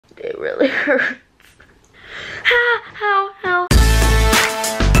It really hurts. Ow.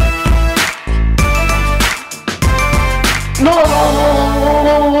 No!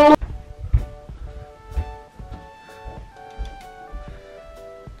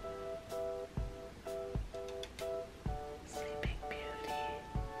 Sleeping Beauty.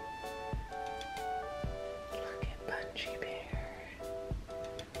 Look at Bunchy Bear.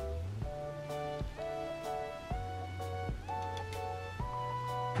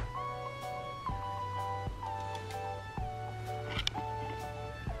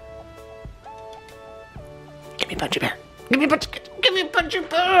 Give me Bunchy Bear. Give me Bunchy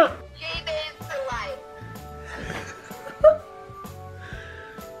Bear. Jayden for life.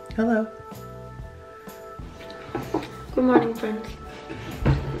 Hello. Good morning, friends.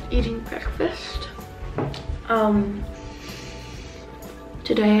 Eating breakfast.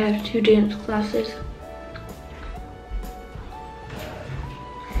 Today I have 2 dance classes.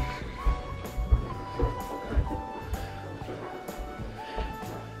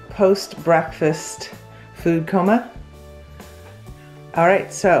 Post-breakfast food coma. All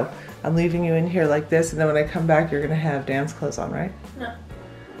right, so I'm leaving you in here like this, and then when I come back, you're gonna have dance clothes on, right? No,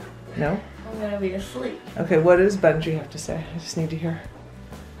 No? I'm gonna be asleep. Okay, what does Benji have to say? I just need to hear.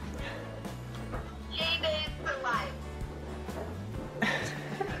 Jayden for life.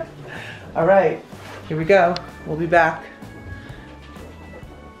 All right, here we go. We'll be back.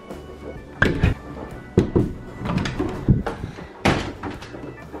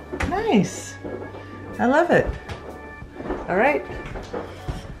 Nice. I love it. All right.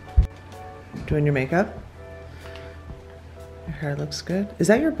 Doing your makeup? Your hair looks good. Is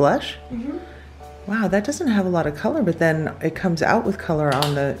that your blush? Mm-hmm. Wow, that doesn't have a lot of color, but then it comes out with color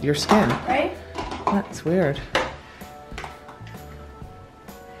on your skin. Right? That's weird.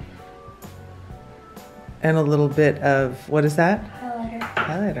 And a little bit of, what is that? Highlighter.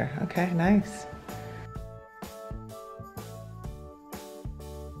 Highlighter. Okay, nice.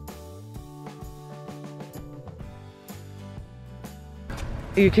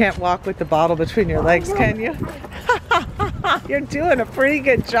 You can't walk with the bottle between your legs, can you? You're doing a pretty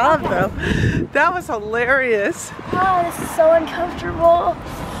good job, though. That was hilarious. Oh, this is so uncomfortable.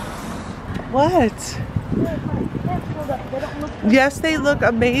 What? Yes, they look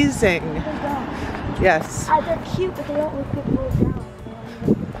amazing. Yes. They're cute, but they don't look good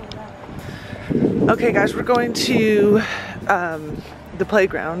pulled down. Okay, guys, we're going to the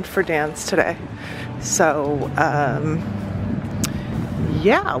playground for dance today. So,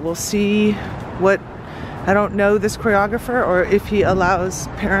 yeah, we'll see what, I don't know this choreographer or if he allows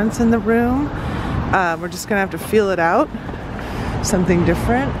parents in the room. We're just gonna have to feel it out, something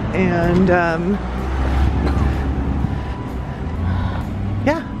different, and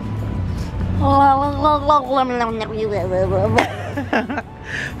yeah.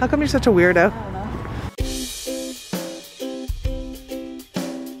 How come you're such a weirdo?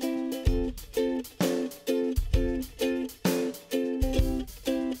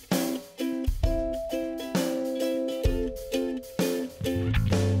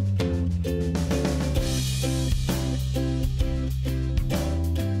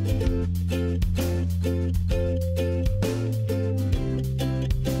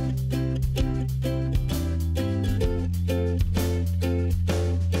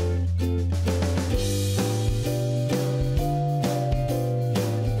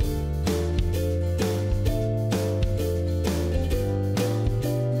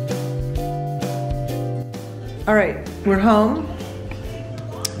 All right, we're home.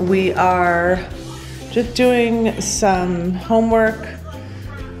 We are just doing some homework,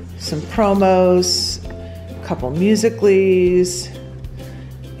 some promos, a couple Musical.lys,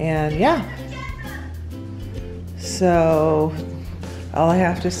 and yeah. So, all I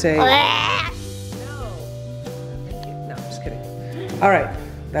have to say... No, I'm just kidding. All right,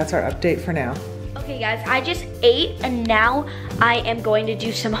 that's our update for now. Okay guys, I just ate and now I am going to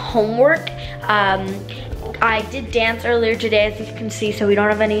do some homework. I did dance earlier today, as you can see, so we don't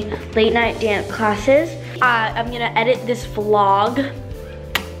have any late night dance classes. I'm gonna edit this vlog.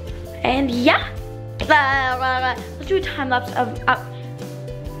 And yeah. Let's do a time lapse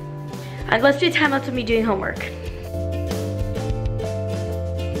of me doing homework.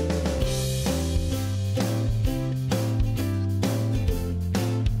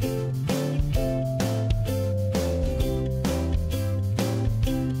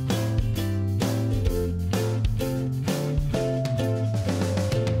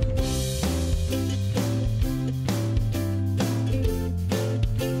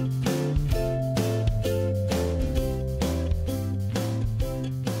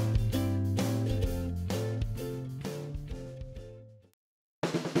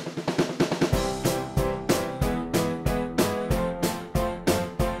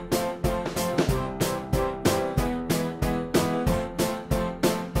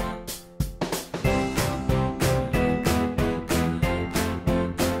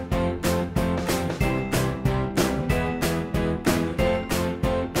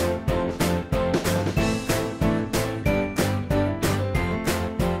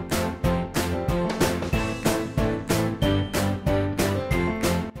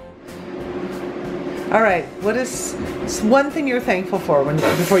 All right, what is one thing you're thankful for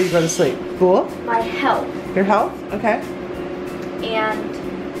before you go to sleep? Cool? My health. Your health? Okay. And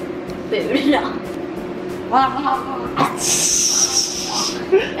food. No.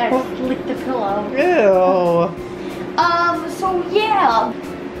 And lick the pillow. Ew. So yeah.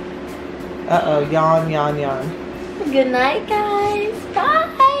 Uh-oh, yawn, yawn, yawn. Good night, guys.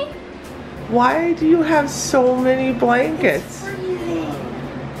 Bye. Why do you have so many blankets?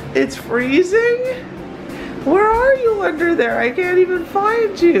 It's freezing? Where are you under there? I can't even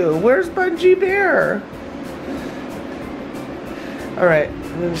find you. Where's Bungee Bear? All right,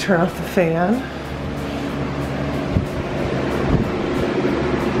 I'm gonna turn off the fan.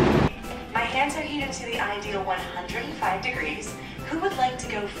 My hands are heated to the ideal 105 degrees. Who would like to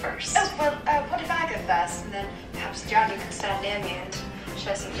go first? Oh, well, what if I go first? And then perhaps Johnny can stand near me and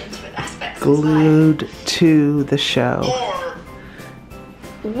show some intimate aspects of his life. Glued to the show.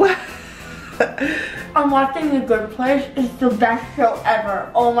 What? I'm watching The Good Place. It's the best show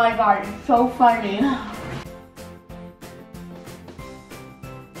ever. Oh my god, it's so funny.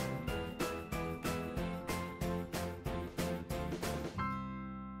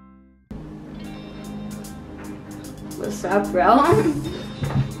 What's up, bro?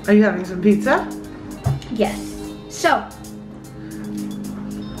 Are you having some pizza? Yes. So,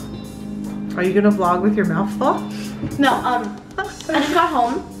 Are you gonna vlog with your mouth full? no, I just got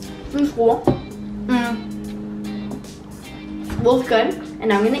home from school. School's good,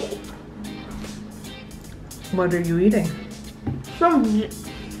 and I'm gonna eat What are you eating? some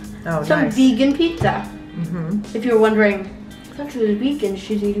Oh, some nice. vegan pizza. Mm-hmm. If you're wondering, I thought she was vegan,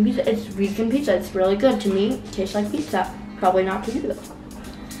 she's eating pizza. It's vegan pizza. It's really good to me. It tastes like pizza. Probably not to you though.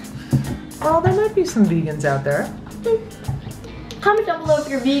 Well, there might be some vegans out there. Comment down below if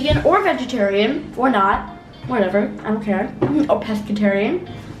you're vegan or vegetarian or not. Whatever, I don't care. Or pescatarian.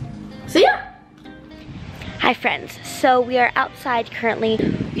 So yeah. Hi friends, so we are outside currently.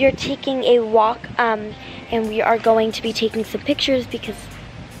 We are taking a walk and we are going to be taking some pictures because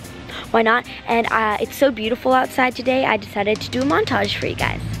why not? And it's so beautiful outside today, I decided to do a montage for you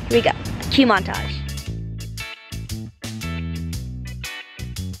guys. Here we go, cue montage.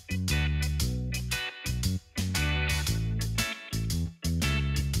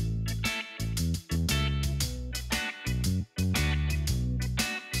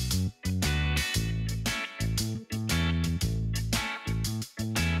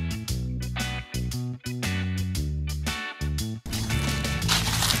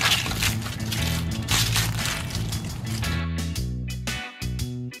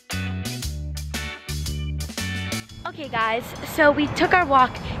 Okay guys, so we took our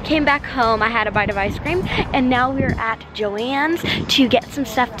walk, came back home, I had a bite of ice cream, and now we're at Joann's to get some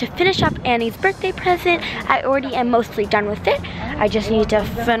stuff to finish up Annie's birthday present. I already am mostly done with it. I just need to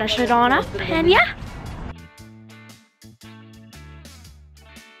finish it on up, and yeah.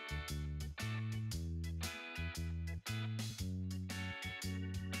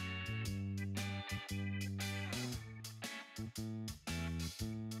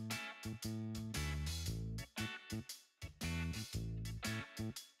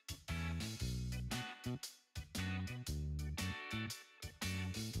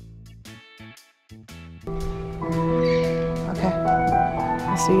 Okay.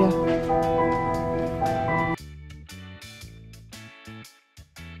 I'll see ya.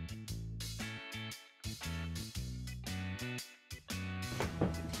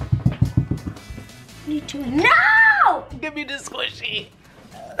 What are you doing? No! Give me the squishy.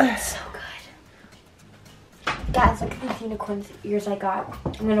 So good. Guys, look at these unicorn ears I got.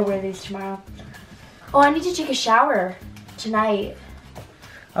 I'm gonna wear these tomorrow. Oh, I need to take a shower tonight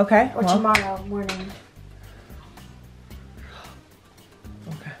Okay. or tomorrow morning.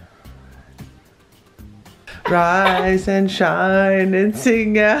 Okay. Rise and shine and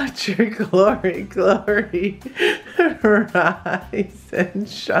sing out your glory, glory. Rise and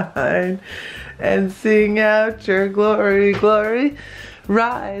shine and sing out your glory, glory.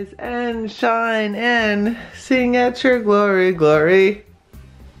 Rise and shine and sing out your glory, glory.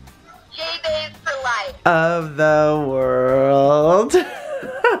 Jayden for life. Of the world.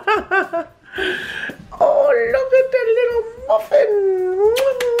 Oh, look at the little muffin.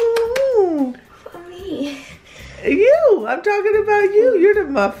 For me. You, I'm talking about you. You're the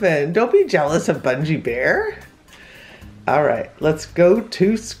muffin. Don't be jealous of Bungee Bear. All right, let's go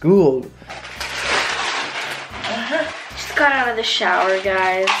to school. Just got out of the shower,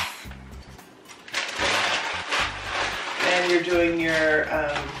 guys. And you're doing your,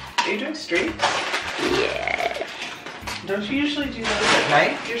 are you doing streaks? Yeah. Don't you usually do those at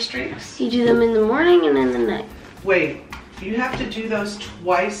night, your streaks? You do them in the morning and in the night. Wait, You have to do those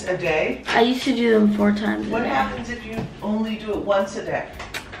twice a day? I used to do them 4 times a day. What happens if you only do it once a day?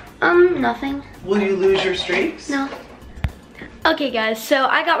 Nothing. Will you lose your streaks? No. Okay guys, so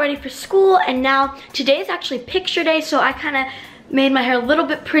I got ready for school and now today is actually picture day, so I kind of made my hair a little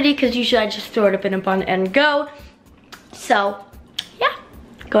bit pretty because usually I just throw it up in a bun and go. So yeah,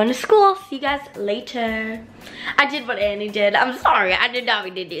 going to school. See you guys later. I did what Annie did. I'm sorry, I did not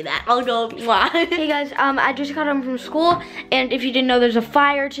mean to do that. I'll go. Hey guys, I just got home from school, and if you didn't know, there's a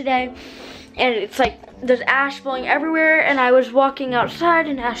fire today, and it's like there's ash blowing everywhere, and I was walking outside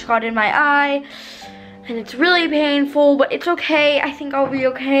and ash got in my eye, and it's really painful, but it's okay. I think I'll be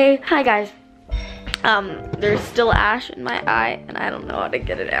okay. Hi guys. There's still ash in my eye, and I don't know how to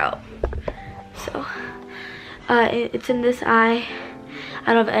get it out. So, it's in this eye.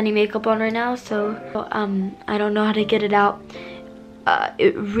 I don't have any makeup on right now, so I don't know how to get it out.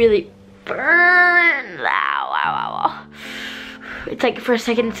 It really burns. Ow, ow, ow, ow. It's like for a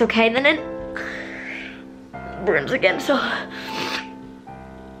second it's okay, and then it burns again, so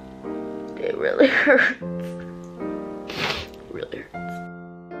it really hurts. Really hurts.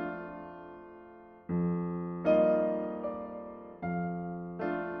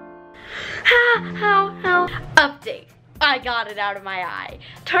 How? Update. I got it out of my eye.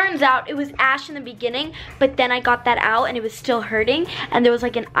 Turns out it was ash in the beginning, but then I got that out and it was still hurting, and there was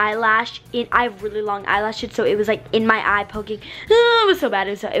like an eyelash in. I have really long eyelashes, so it was like in my eye poking. It was so bad.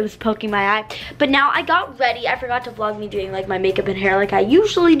 It was poking my eye. But now I got ready. I forgot to vlog me doing like my makeup and hair like I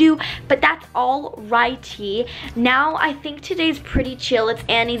usually do, but that's all righty. Now I think today's pretty chill. It's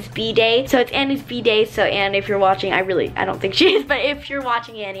Annie's B-Day. So it's Annie's B-Day. So Annie, if you're watching, I don't think she is, but if you're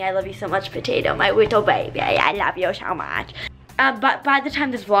watching, Annie, I love you so much, potato, my little baby. I love you so much. But by the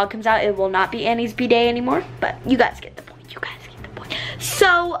time this vlog comes out, it will not be Annie's B-Day anymore, but you guys get the point. You guys get the point.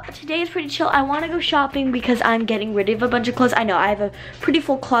 So today is pretty chill. I want to go shopping because I'm getting rid of a bunch of clothes. I know I have a pretty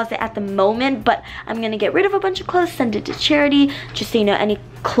full closet at the moment, but I'm going to get rid of a bunch of clothes, send it to charity. Just so you know, any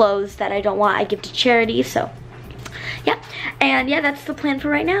clothes that I don't want, I give to charity. So yeah, and yeah, that's the plan for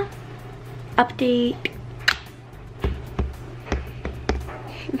right now. Update.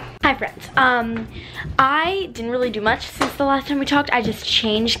 Hi friends, I didn't really do much since the last time we talked. I just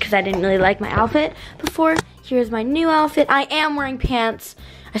changed because I didn't really like my outfit before. Here's my new outfit. I am wearing pants.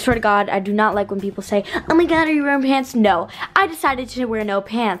 I swear to God, I do not like when people say, oh my God, are you wearing pants? No, I decided to wear no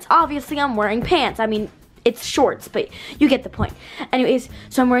pants. Obviously, I'm wearing pants. I mean, it's shorts, but you get the point. Anyways,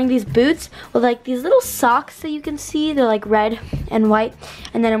 so I'm wearing these boots with like these little socks that you can see. They're like red and white.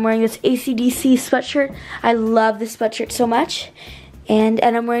 And then I'm wearing this AC/DC sweatshirt. I love this sweatshirt so much. And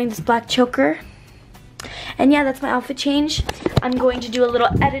I'm wearing this black choker. And yeah, that's my outfit change. I'm going to do a little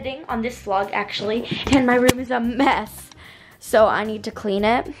editing on this vlog actually. And my room is a mess, so I need to clean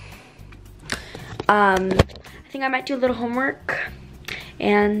it. I think I might do a little homework.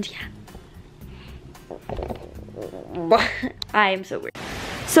 And yeah. I am so weird.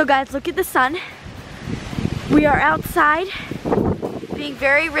 So guys, look at the sun. We are outside being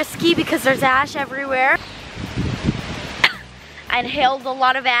very risky because there's ash everywhere. I inhaled a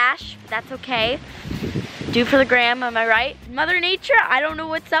lot of ash, but that's okay. Do for the gram, am I right? Mother Nature, I don't know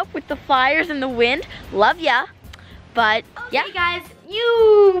what's up with the fires and the wind. Love ya. But yeah, guys,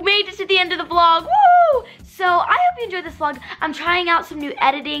 you made it to the end of the vlog. Woo! So I hope you enjoyed this vlog. I'm trying out some new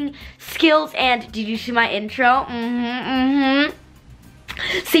editing skills, and did you see my intro?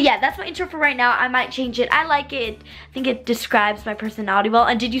 So yeah, that's my intro for right now. I might change it. I like it. I think it describes my personality well.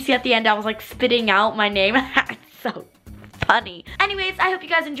 And did you see at the end I was like spitting out my name? So funny. Anyways, I hope you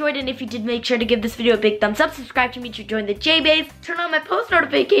guys enjoyed it, and if you did, make sure to give this video a big thumbs up, subscribe to me to join the J-Base, turn on my post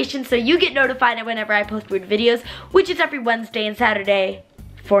notifications so you get notified whenever I post weird videos, which is every Wednesday and Saturday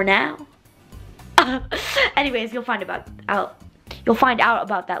for now. Anyways, you'll find out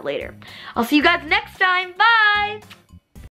about that later. I'll see you guys next time. Bye!